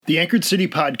The Anchorage City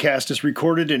podcast is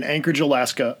recorded in Anchorage,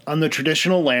 Alaska, on the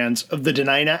traditional lands of the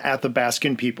Dena'ina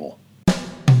Athabascan people.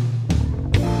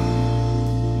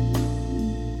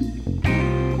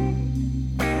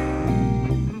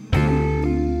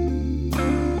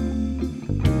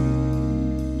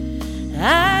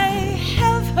 I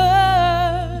have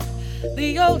heard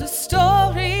the oldest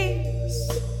stories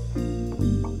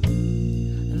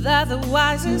that the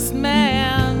wisest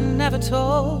man never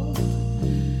told.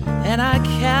 And I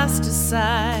cast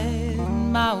aside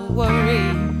my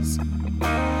worries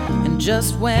and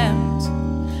just went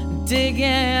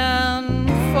digging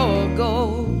for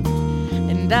gold.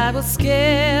 And I will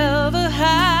scale the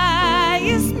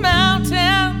highest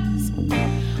mountains,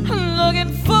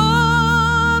 looking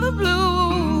for the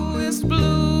bluest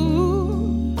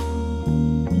blue.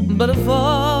 But of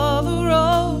all the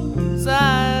roads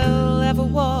I'll ever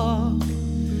walk,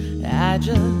 I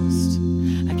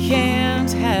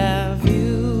can't have you.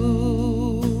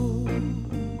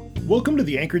 Welcome to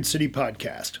the Anchorage City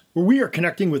podcast, where we are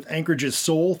connecting with Anchorage's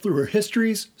soul through her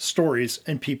histories, stories,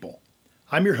 and people.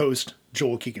 I'm your host,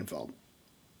 Joel Kiekenfeld.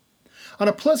 On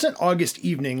a pleasant August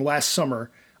evening last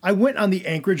summer, I went on the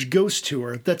Anchorage Ghost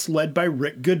Tour that's led by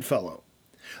Rick Goodfellow.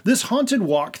 This haunted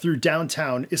walk through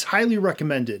downtown is highly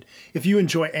recommended if you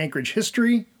enjoy Anchorage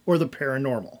history or the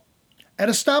paranormal. At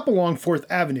a stop along 4th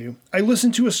Avenue, I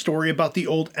listened to a story about the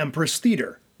old Empress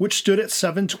Theater, which stood at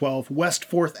 712 West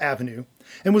 4th Avenue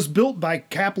and was built by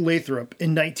Cap Lathrop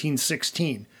in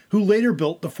 1916, who later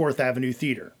built the 4th Avenue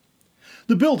Theater.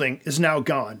 The building is now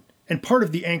gone, and part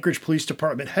of the Anchorage Police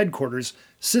Department headquarters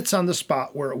sits on the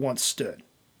spot where it once stood.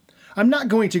 I'm not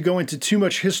going to go into too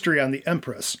much history on the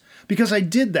Empress, because I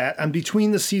did that on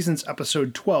Between the Seasons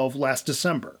episode 12 last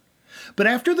December. But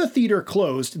after the theater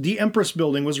closed, the Empress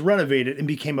building was renovated and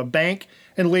became a bank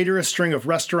and later a string of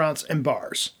restaurants and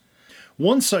bars.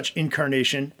 One such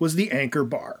incarnation was the Anchor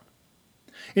Bar.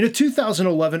 In a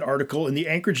 2011 article in the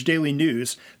Anchorage Daily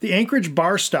News, the Anchorage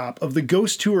bar stop of the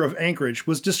Ghost Tour of Anchorage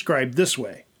was described this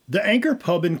way: the Anchor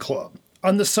Pub and Club,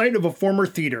 on the site of a former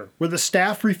theater where the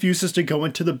staff refuses to go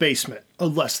into the basement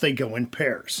unless they go in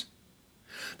pairs.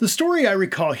 The story I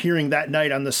recall hearing that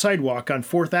night on the sidewalk on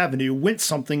 4th Avenue went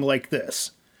something like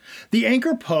this. The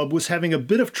Anchor Pub was having a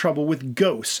bit of trouble with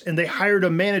ghosts, and they hired a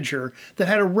manager that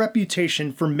had a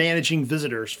reputation for managing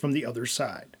visitors from the other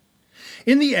side.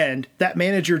 In the end, that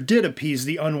manager did appease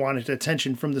the unwanted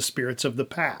attention from the spirits of the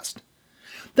past.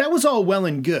 That was all well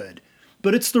and good,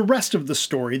 but it's the rest of the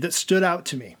story that stood out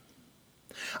to me.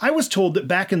 I was told that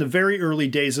back in the very early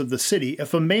days of the city,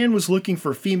 if a man was looking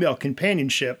for female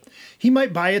companionship, he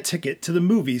might buy a ticket to the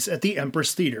movies at the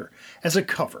Empress Theater as a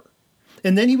cover.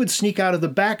 And then he would sneak out of the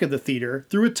back of the theater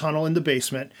through a tunnel in the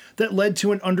basement that led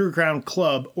to an underground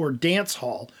club or dance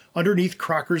hall underneath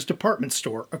Crocker's department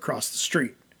store across the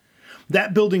street.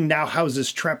 That building now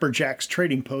houses Trapper Jack's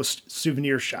Trading Post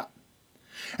souvenir shop.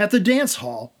 At the dance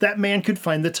hall, that man could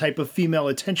find the type of female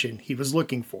attention he was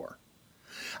looking for.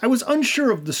 I was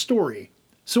unsure of the story,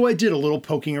 so I did a little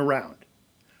poking around.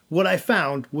 What I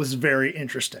found was very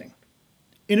interesting.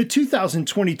 In a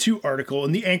 2022 article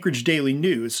in the Anchorage Daily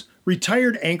News,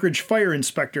 retired Anchorage Fire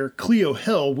Inspector Cleo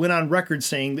Hill went on record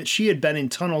saying that she had been in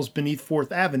tunnels beneath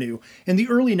 4th Avenue in the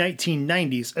early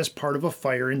 1990s as part of a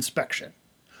fire inspection.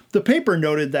 The paper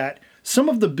noted that some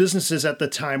of the businesses at the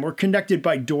time were connected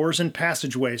by doors and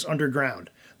passageways underground,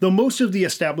 though most of the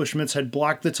establishments had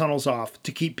blocked the tunnels off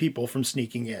to keep people from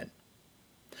sneaking in.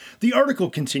 The article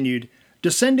continued,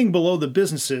 descending below the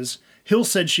businesses, Hill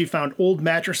said she found old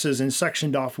mattresses in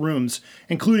sectioned off rooms,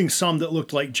 including some that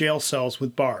looked like jail cells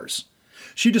with bars.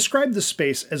 She described the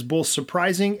space as both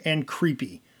surprising and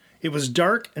creepy. It was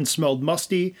dark and smelled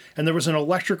musty, and there was an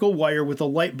electrical wire with a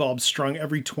light bulb strung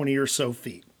every 20 or so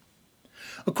feet.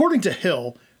 According to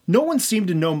Hill, no one seemed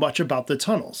to know much about the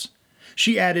tunnels.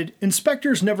 She added,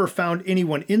 inspectors never found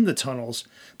anyone in the tunnels,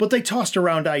 but they tossed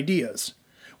around ideas.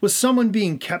 Was someone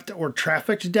being kept or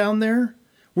trafficked down there?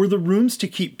 Were the rooms to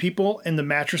keep people and the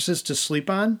mattresses to sleep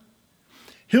on?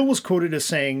 Hill was quoted as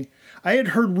saying, I had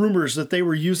heard rumors that they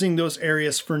were using those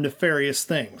areas for nefarious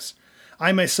things.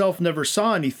 I myself never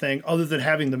saw anything other than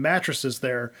having the mattresses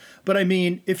there, but I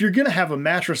mean, if you're going to have a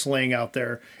mattress laying out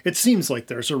there, it seems like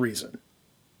there's a reason.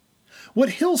 What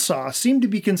Hill saw seemed to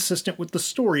be consistent with the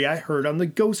story I heard on the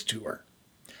Ghost Tour.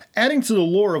 Adding to the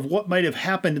lore of what might have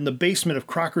happened in the basement of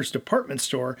Crocker's department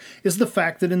store is the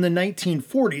fact that in the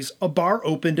 1940s, a bar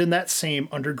opened in that same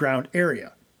underground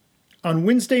area. On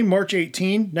Wednesday, March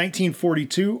 18,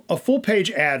 1942, a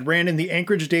full-page ad ran in the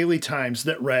Anchorage Daily Times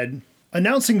that read,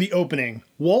 announcing the opening,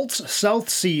 Walt's South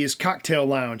Seas Cocktail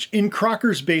Lounge in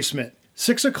Crocker's basement,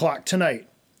 6 o'clock tonight.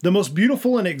 the most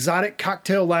beautiful and exotic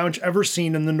cocktail lounge ever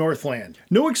seen in the Northland.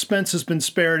 No expense has been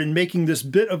spared in making this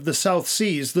bit of the South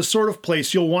Seas the sort of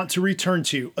place you'll want to return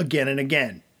to again and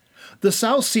again. The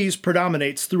South Seas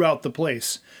predominates throughout the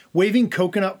place. Waving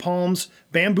coconut palms,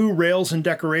 bamboo rails and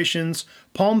decorations,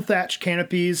 palm-thatched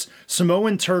canopies,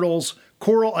 Samoan turtles,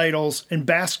 coral idols, and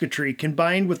basketry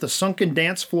combined with a sunken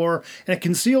dance floor and a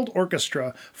concealed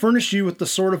orchestra furnish you with the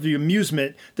sort of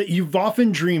amusement that you've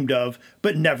often dreamed of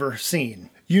but never seen.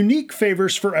 Unique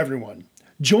favors for everyone.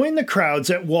 Join the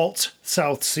crowds at Walt's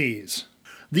South Seas.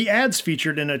 The ads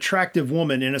featured an attractive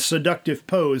woman in a seductive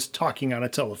pose talking on a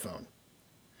telephone.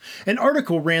 An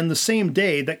article ran the same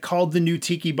day that called the new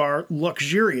tiki bar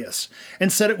luxurious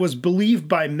and said it was believed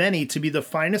by many to be the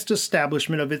finest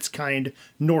establishment of its kind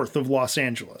north of Los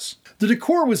Angeles. The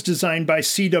decor was designed by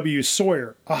C.W.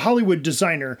 Sawyer, a Hollywood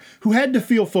designer who had to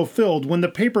feel fulfilled when the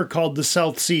paper called the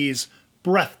South Seas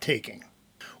breathtaking.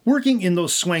 Working in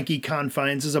those swanky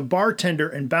confines as a bartender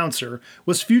and bouncer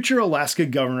was future Alaska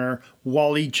Governor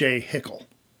Wally J. Hickel.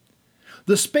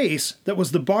 The space that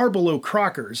was the bar below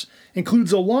Crocker's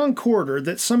includes a long corridor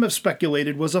that some have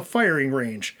speculated was a firing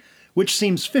range, which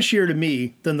seems fishier to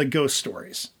me than the ghost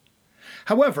stories.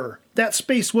 However, that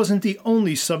space wasn't the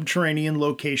only subterranean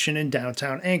location in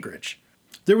downtown Anchorage.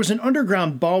 There was an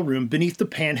underground ballroom beneath the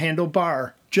Panhandle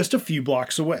Bar, just a few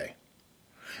blocks away.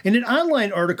 In an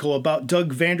online article about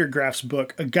Doug Vandergraaf's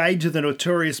book, A Guide to the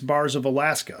Notorious Bars of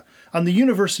Alaska, on the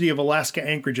University of Alaska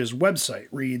Anchorage's website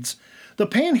reads, "The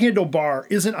Panhandle Bar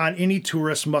isn't on any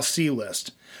tourist must-see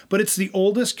list, but it's the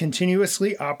oldest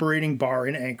continuously operating bar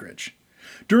in Anchorage.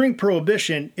 During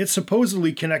Prohibition, it's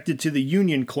supposedly connected to the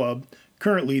Union Club,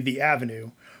 currently the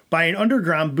Avenue, by an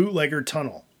underground bootlegger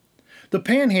tunnel. The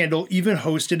Panhandle even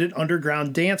hosted an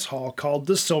underground dance hall called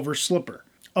the Silver Slipper.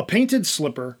 A painted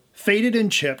slipper, faded and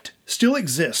chipped, still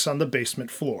exists on the basement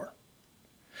floor.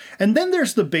 And then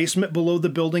there's the basement below the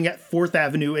building at 4th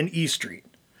Avenue and E Street.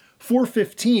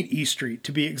 415 E Street,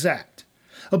 to be exact.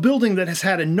 A building that has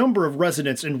had a number of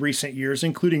residents in recent years,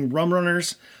 including Rum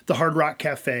Runners, the Hard Rock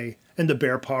Cafe, and the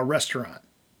Bear Paw Restaurant.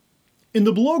 In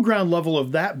the below-ground level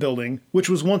of that building, which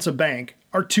was once a bank,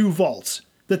 are two vaults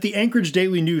that the Anchorage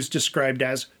Daily News described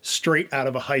as straight out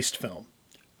of a heist film.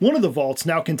 One of the vaults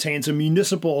now contains a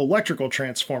municipal electrical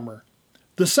transformer.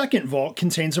 The second vault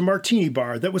contains a martini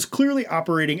bar that was clearly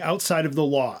operating outside of the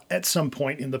law at some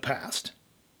point in the past.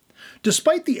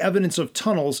 Despite the evidence of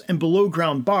tunnels and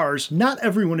below-ground bars, not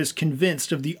everyone is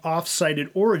convinced of the off-cited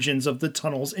origins of the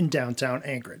tunnels in downtown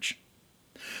Anchorage.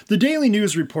 The Daily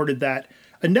News reported that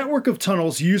a network of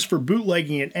tunnels used for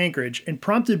bootlegging in Anchorage and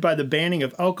prompted by the banning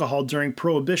of alcohol during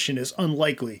Prohibition is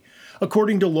unlikely,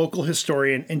 according to local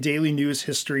historian and Daily News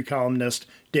history columnist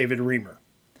David Reamer.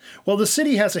 While the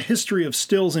city has a history of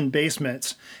stills and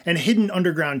basements and hidden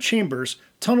underground chambers,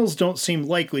 tunnels don't seem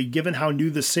likely given how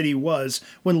new the city was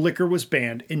when liquor was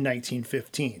banned in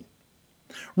 1915.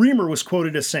 Reamer was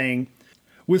quoted as saying,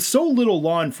 "With so little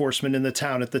law enforcement in the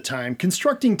town at the time,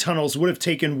 constructing tunnels would have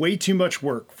taken way too much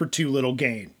work for too little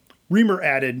gain." Reamer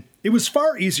added, "It was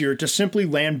far easier to simply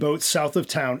land boats south of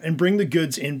town and bring the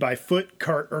goods in by foot,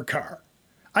 cart, or car.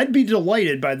 I'd be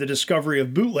delighted by the discovery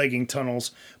of bootlegging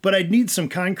tunnels, but I'd need some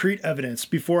concrete evidence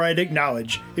before I'd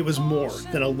acknowledge it was more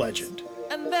than a legend."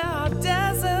 And there are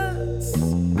deserts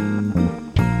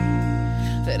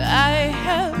that I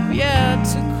have yet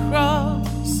to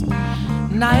cross,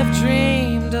 and I have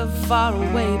dreamed of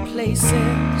faraway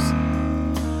places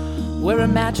where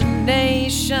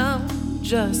imagination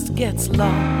just gets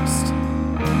lost.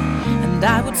 And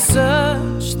I would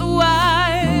search the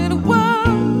wide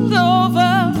world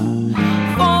over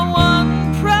for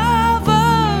one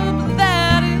proverb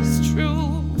that is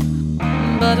true.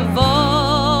 But of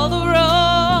all the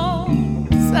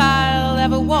roads I'll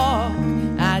ever walk,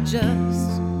 I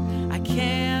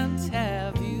can't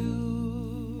have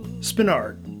you.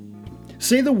 Spinard.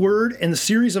 Say the word and the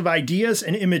series of ideas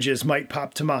and images might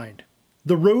pop to mind.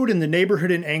 The road and the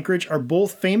neighborhood in Anchorage are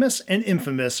both famous and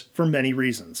infamous for many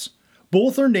reasons.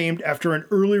 Both are named after an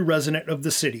early resident of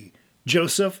the city,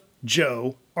 Joseph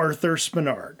Joe Arthur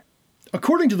Spinard.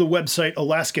 According to the website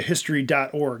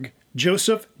alaskahistory.org,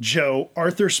 Joseph Joe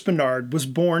Arthur Spinard was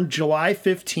born July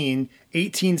 15,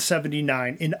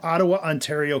 1879 in Ottawa,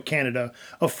 Ontario, Canada,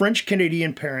 of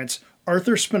French-Canadian parents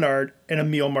Arthur Spinard and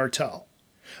Emile Martel.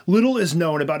 Little is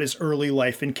known about his early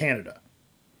life in Canada.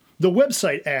 The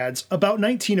website adds, about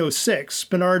 1906,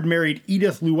 Spinard married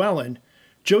Edith Llewellyn.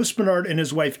 Joe Spinard and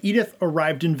his wife Edith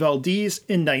arrived in Valdez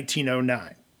in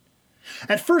 1909.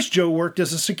 At first, Joe worked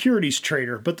as a securities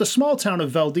trader, but the small town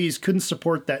of Valdez couldn't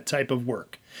support that type of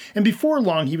work, and before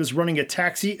long he was running a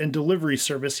taxi and delivery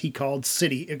service he called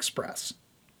City Express.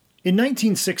 In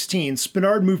 1916,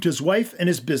 Spenard moved his wife and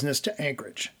his business to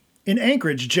Anchorage. In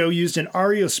Anchorage, Joe used an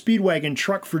REO Speedwagon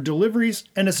truck for deliveries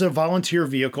and as a volunteer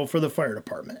vehicle for the fire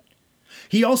department.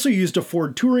 He also used a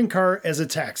Ford touring car as a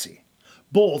taxi.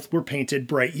 Both were painted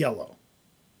bright yellow.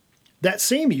 That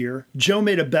same year, Joe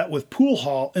made a bet with pool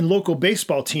hall and local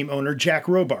baseball team owner Jack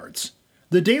Robards.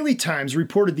 The Daily Times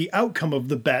reported the outcome of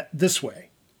the bet this way.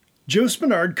 Joe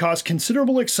Spenard caused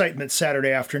considerable excitement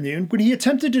Saturday afternoon when he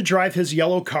attempted to drive his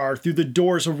yellow car through the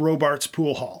doors of Robards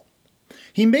Pool Hall.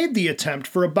 He made the attempt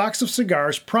for a box of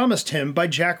cigars promised him by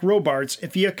Jack Robards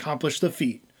if he accomplished the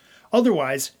feat.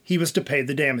 Otherwise, he was to pay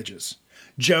the damages.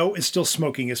 Joe is still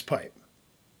smoking his pipe.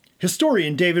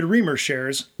 Historian David Reamer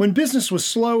shares, when business was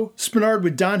slow, Spenard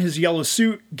would don his yellow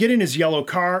suit, get in his yellow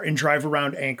car, and drive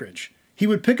around Anchorage. He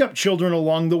would pick up children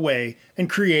along the way and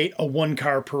create a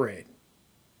one-car parade.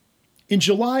 In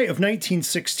July of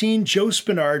 1916, Joe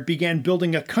Spenard began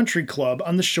building a country club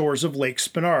on the shores of Lake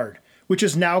Spenard, which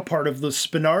is now part of the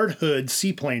Spenard Hood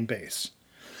Seaplane Base.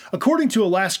 According to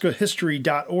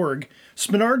AlaskaHistory.org,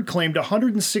 Spenard claimed a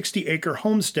 160-acre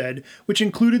homestead, which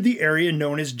included the area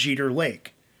known as Jeter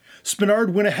Lake.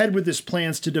 Spenard went ahead with his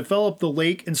plans to develop the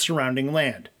lake and surrounding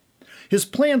land. His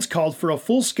plans called for a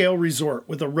full-scale resort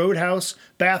with a roadhouse,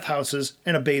 bathhouses,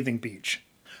 and a bathing beach.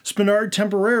 Spenard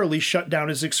temporarily shut down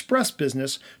his express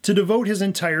business to devote his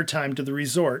entire time to the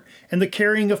resort and the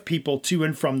carrying of people to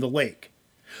and from the lake.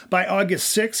 By August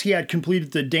 6, he had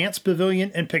completed the dance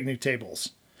pavilion and picnic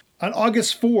tables. On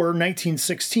August 4,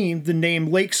 1916, the name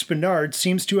Lake Spenard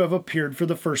seems to have appeared for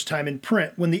the first time in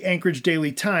print when the Anchorage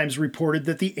Daily Times reported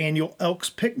that the annual Elks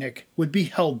Picnic would be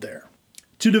held there.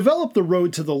 To develop the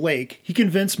road to the lake, he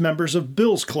convinced members of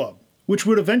Bill's Club, which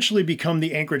would eventually become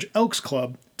the Anchorage Elks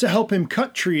Club, to help him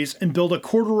cut trees and build a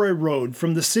corduroy road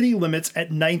from the city limits at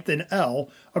 9th and L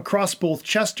across both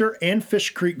Chester and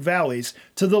Fish Creek valleys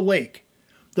to the lake,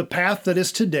 the path that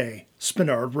is today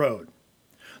Spenard Road.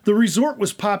 The resort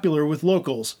was popular with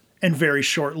locals and very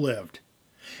short-lived.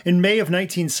 In May of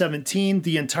 1917,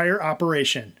 the entire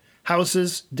operation,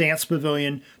 houses, dance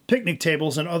pavilion, picnic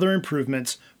tables, and other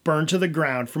improvements burned to the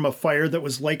ground from a fire that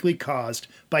was likely caused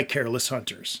by careless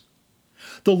hunters.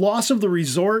 The loss of the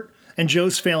resort and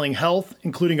Joe's failing health,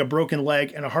 including a broken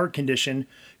leg and a heart condition,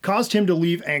 caused him to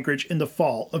leave Anchorage in the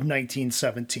fall of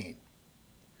 1917.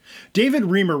 David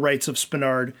Reamer writes of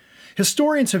Spenard,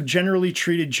 historians have generally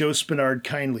treated Joe Spenard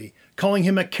kindly, calling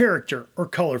him a character or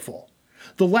colorful.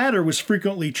 The latter was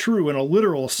frequently true in a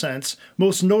literal sense,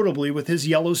 most notably with his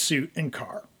yellow suit and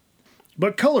car.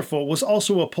 But colorful was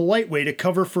also a polite way to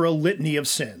cover for a litany of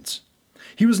sins.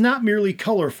 He was not merely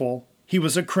colorful, he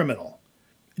was a criminal.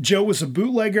 Joe was a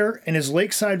bootlegger, and his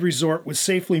lakeside resort was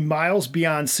safely miles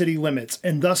beyond city limits,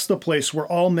 and thus the place where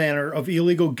all manner of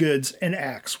illegal goods and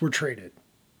acts were traded.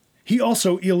 He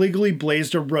also illegally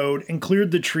blazed a road and cleared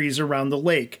the trees around the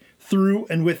lake, through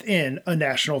and within a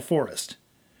national forest.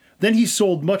 Then he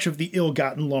sold much of the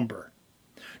ill-gotten lumber.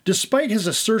 Despite his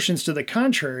assertions to the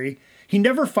contrary, he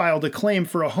never filed a claim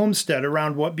for a homestead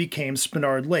around what became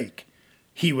Spenard Lake.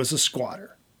 He was a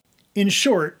squatter. In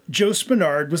short, Joe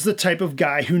Spenard was the type of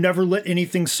guy who never let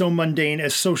anything so mundane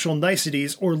as social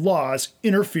niceties or laws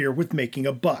interfere with making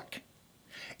a buck.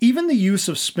 Even the use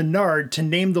of Spenard to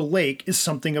name the lake is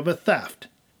something of a theft.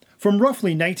 From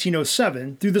roughly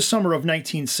 1907 through the summer of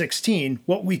 1916,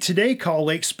 what we today call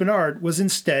Lake Spenard was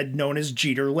instead known as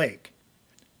Jeter Lake.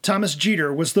 Thomas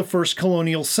Jeter was the first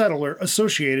colonial settler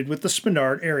associated with the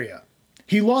Spenard area.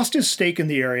 He lost his stake in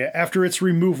the area after its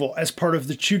removal as part of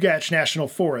the Chugach National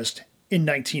Forest in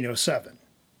 1907.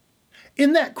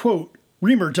 In that quote,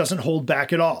 Reamer doesn't hold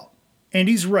back at all. And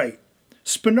he's right.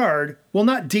 Spenard, while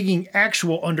not digging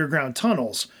actual underground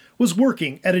tunnels, was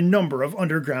working at a number of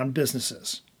underground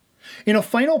businesses. In a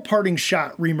final parting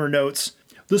shot, Reamer notes,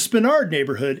 the Spenard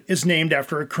neighborhood is named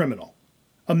after a criminal,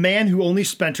 a man who only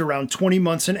spent around 20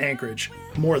 months in Anchorage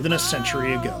more than a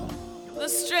century ago. The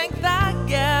strength I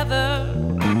gather,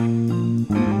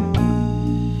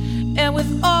 and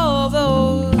with all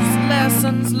those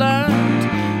lessons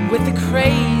learned, with the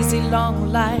crazy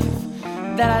long life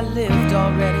that I lived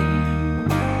already,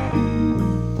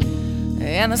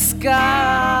 and the scars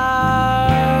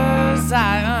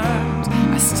I earned,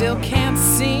 I still can't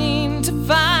seem to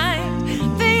find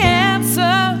the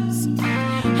answers,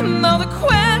 and though the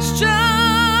questions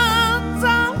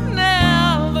I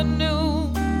never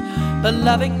knew, but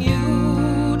loving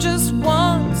you just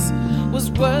once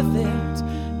was worth it,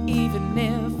 even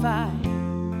if I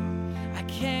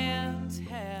can't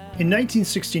have. In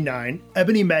 1969,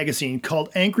 Ebony magazine called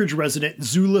Anchorage resident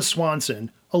Zula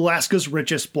Swanson Alaska's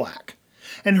richest black,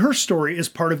 and her story is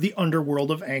part of the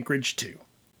underworld of Anchorage too.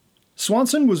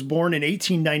 Swanson was born in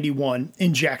 1891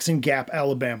 in Jackson Gap,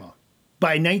 Alabama.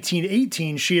 By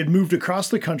 1918, she had moved across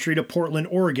the country to Portland,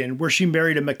 Oregon, where she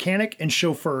married a mechanic and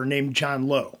chauffeur named John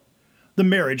Lowe. The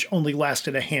marriage only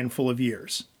lasted a handful of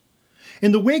years.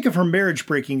 In the wake of her marriage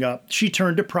breaking up, she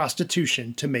turned to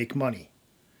prostitution to make money.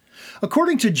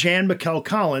 According to Jan McKell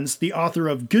Collins, the author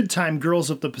of Good Time Girls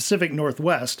of the Pacific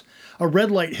Northwest, a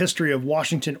red light history of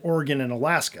Washington, Oregon, and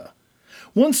Alaska,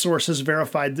 one source has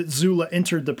verified that Zula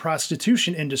entered the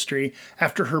prostitution industry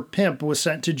after her pimp was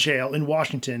sent to jail in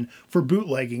Washington for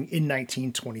bootlegging in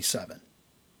 1927.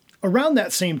 Around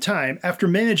that same time, after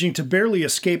managing to barely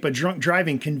escape a drunk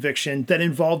driving conviction that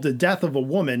involved the death of a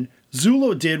woman,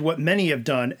 Zula did what many have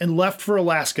done and left for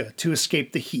Alaska to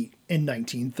escape the heat in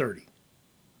 1930.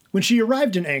 When she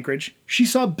arrived in Anchorage, she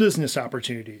saw business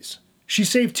opportunities. She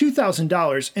saved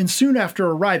 $2,000, and soon after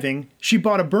arriving, she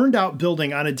bought a burned-out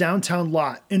building on a downtown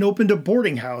lot and opened a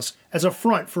boarding house as a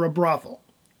front for a brothel.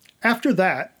 After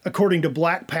that, according to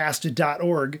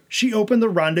blackpast.org, she opened the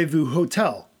Rendezvous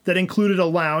Hotel that included a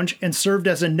lounge and served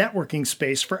as a networking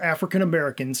space for African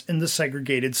Americans in the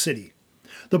segregated city.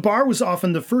 The bar was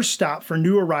often the first stop for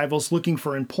new arrivals looking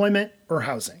for employment or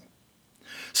housing.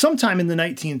 Sometime in the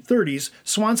 1930s,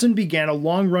 Swanson began a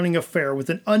long-running affair with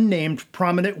an unnamed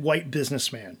prominent white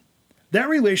businessman. That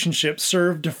relationship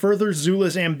served to further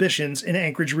Zula's ambitions in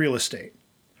Anchorage real estate.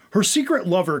 Her secret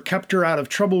lover kept her out of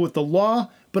trouble with the law,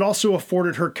 but also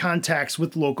afforded her contacts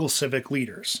with local civic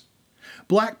leaders.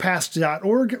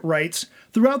 Blackpast.org writes,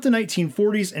 throughout the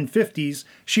 1940s and 50s,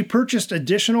 she purchased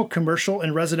additional commercial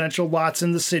and residential lots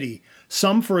in the city,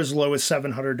 some for as low as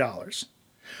 $700.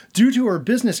 Due to her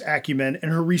business acumen and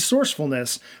her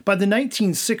resourcefulness, by the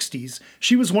 1960s,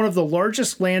 she was one of the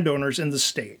largest landowners in the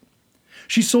state.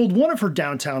 She sold one of her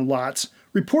downtown lots,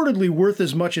 reportedly worth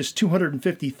as much as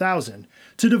 $250,000,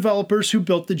 to developers who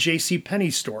built the J.C.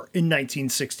 Penney store in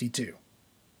 1962.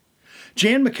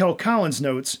 Jan McKell Collins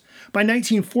notes, by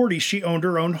 1940 she owned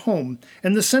her own home,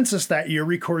 and the census that year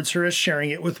records her as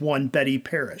sharing it with one Betty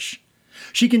Parrish.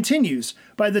 She continues,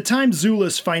 by the time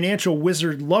Zula's financial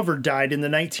wizard lover died in the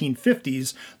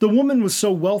 1950s, the woman was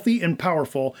so wealthy and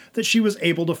powerful that she was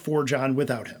able to forge on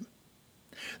without him.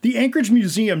 The Anchorage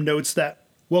Museum notes that,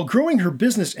 while growing her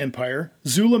business empire,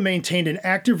 Zula maintained an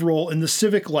active role in the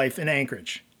civic life in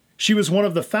Anchorage. She was one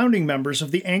of the founding members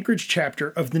of the Anchorage chapter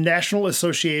of the National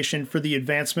Association for the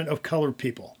Advancement of Colored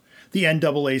People, the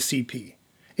NAACP.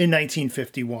 In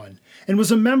 1951, and was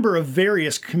a member of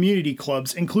various community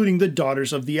clubs, including the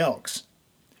Daughters of the Elks.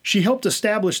 She helped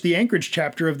establish the Anchorage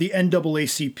chapter of the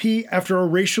NAACP after a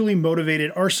racially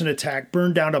motivated arson attack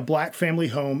burned down a black family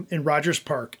home in Rogers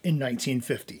Park in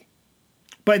 1950.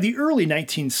 By the early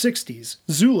 1960s,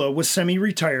 Zula was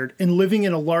semi-retired and living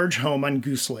in a large home on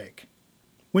Goose Lake.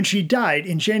 When she died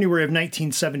in January of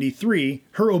 1973,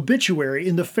 her obituary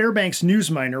in the Fairbanks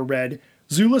News-Miner read,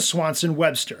 Zula Swanson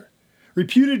Webster,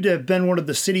 reputed to have been one of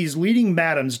the city's leading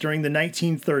madams during the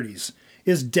 1930s,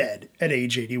 is dead at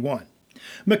age 81.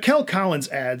 McKell Collins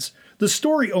adds, the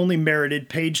story only merited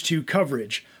page 2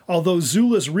 coverage, although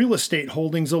Zula's real estate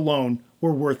holdings alone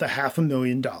were worth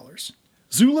 $500,000.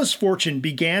 Zula's fortune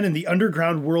began in the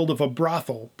underground world of a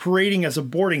brothel, parading as a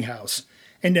boarding house,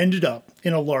 and ended up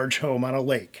in a large home on a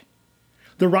lake.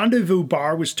 The Rendezvous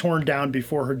bar was torn down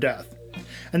before her death,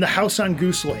 and the house on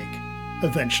Goose Lake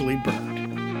eventually burned.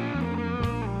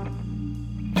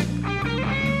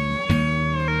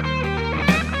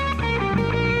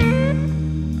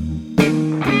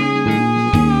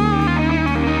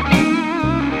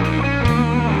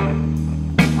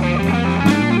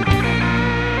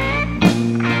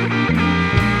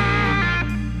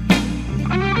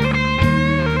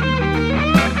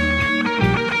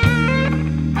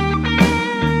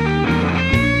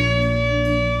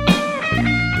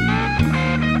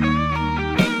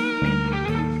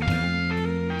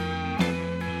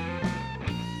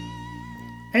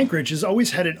 Anchorage has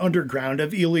always had an underground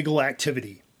of illegal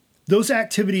activity. Those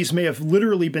activities may have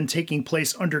literally been taking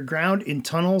place underground in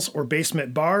tunnels or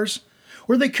basement bars,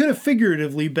 or they could have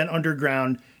figuratively been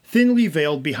underground, thinly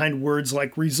veiled behind words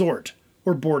like resort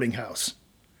or boarding house.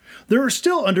 There are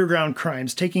still underground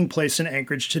crimes taking place in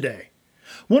Anchorage today.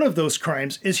 One of those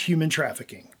crimes is human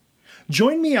trafficking.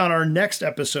 Join me on our next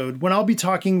episode when I'll be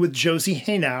talking with Josie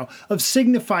Haynow of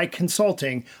Signify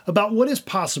Consulting about what is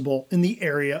possible in the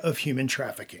area of human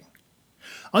trafficking.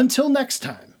 Until next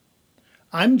time,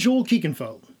 I'm Joel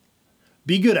Kiekenfeld.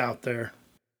 Be good out there.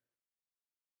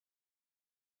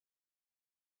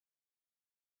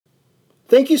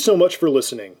 Thank you so much for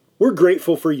listening. We're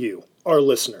grateful for you, our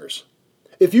listeners.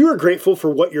 If you are grateful for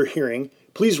what you're hearing,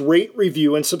 please rate,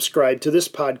 review, and subscribe to this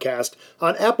podcast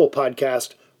on Apple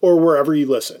Podcast or wherever you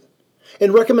listen,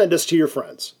 and recommend us to your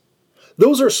friends.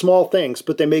 Those are small things,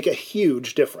 but they make a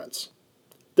huge difference.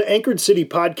 The Anchorage City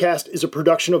Podcast is a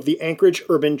production of the Anchorage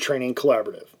Urban Training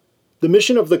Collaborative. The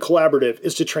mission of the collaborative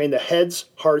is to train the heads,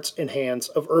 hearts, and hands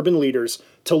of urban leaders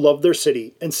to love their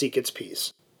city and seek its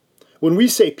peace. When we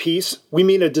say peace, we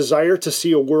mean a desire to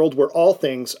see a world where all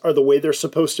things are the way they're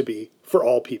supposed to be for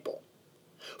all people.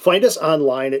 Find us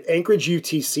online at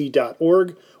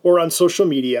anchorageutc.org or on social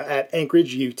media at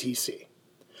anchorageutc.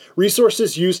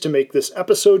 Resources used to make this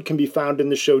episode can be found in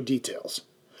the show details.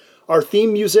 Our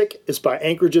theme music is by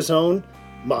Anchorage's own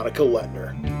Monica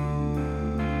Lettner.